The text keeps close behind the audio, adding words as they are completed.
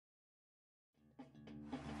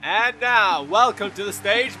And now, welcome to the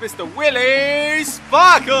stage, Mr. Willie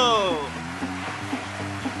Sparkle!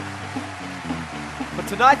 For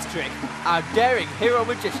tonight's trick, our daring hero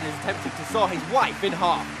magician is attempting to saw his wife in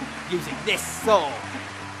half using this saw.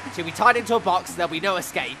 She'll be tied into a box, there'll be no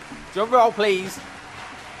escape. Drum roll, please.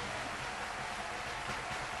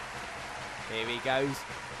 Here he goes,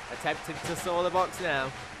 attempting to saw the box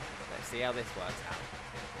now. Let's see how this works out.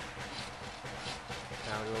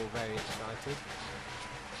 Now we're all very excited.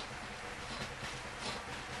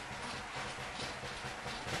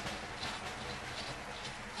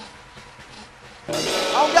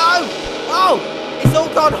 Oh no! Oh! It's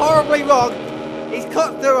all gone horribly wrong! He's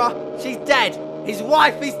cut through her, she's dead! His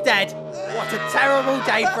wife is dead! What a terrible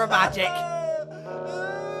day for magic!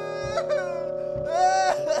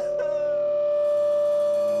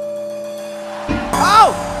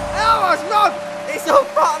 Oh! Oh, it's wrong! It's all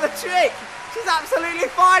part of the trick! She's absolutely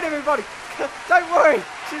fine, everybody! Don't worry,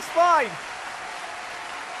 she's fine!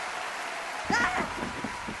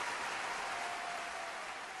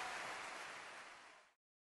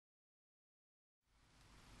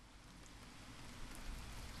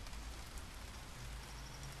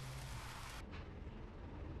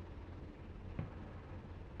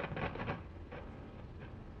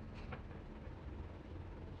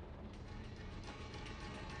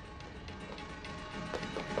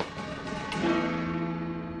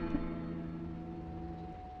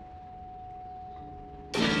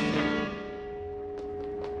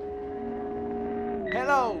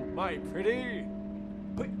 Hello, my pretty.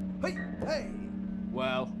 Hey.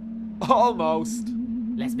 Well, almost.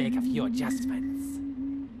 Let's make a few adjustments.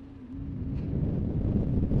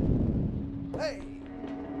 Hey.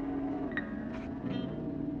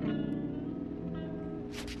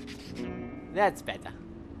 That's better.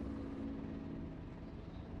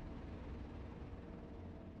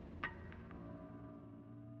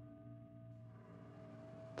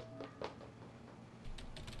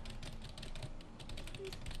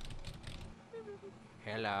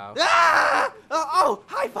 Hello. Ah! Oh,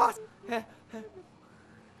 hi, boss.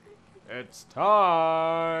 It's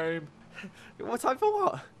time What time for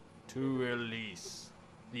what? to release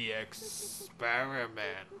the experiment.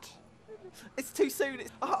 It's too soon.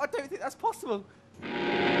 I don't think that's possible.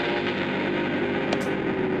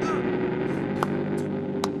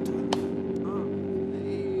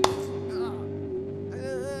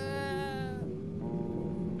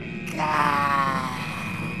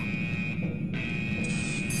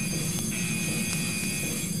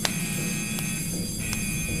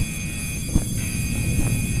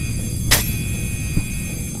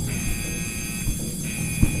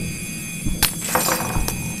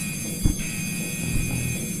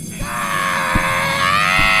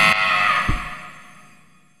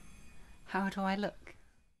 How do I look?